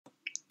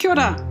Kia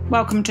ora.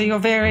 Welcome to your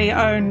very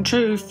own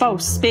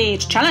true-false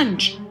speed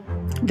challenge.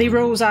 The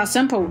rules are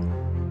simple.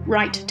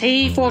 Write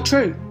T for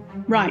true.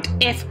 Write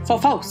F for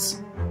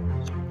false.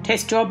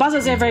 Test your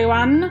buzzers,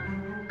 everyone.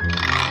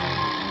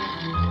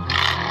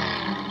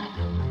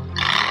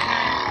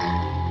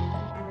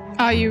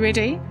 Are you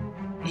ready?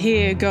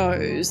 Here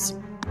goes.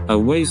 A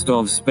waste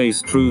of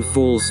space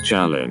true-false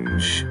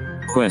challenge.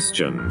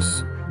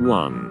 Questions.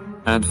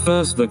 1. At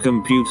first the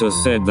computer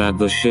said that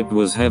the ship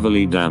was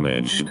heavily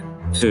damaged.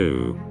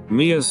 2.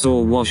 Mia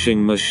saw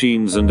washing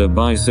machines and a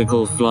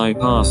bicycle fly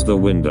past the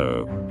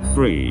window.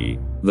 3.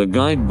 The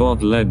guide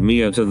bot led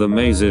Mia to the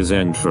maze's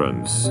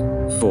entrance.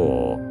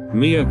 4.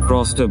 Mia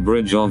crossed a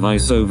bridge of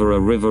ice over a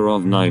river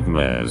of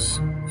nightmares.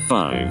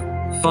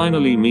 5.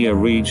 Finally Mia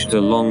reached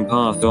a long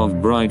path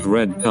of bright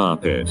red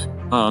carpet.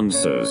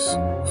 Answers.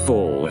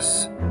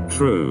 False.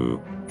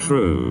 True.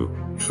 True.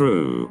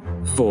 True.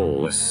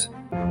 False.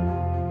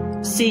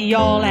 See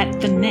y'all at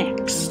the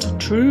next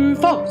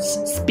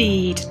True-False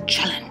Speed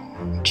Challenge.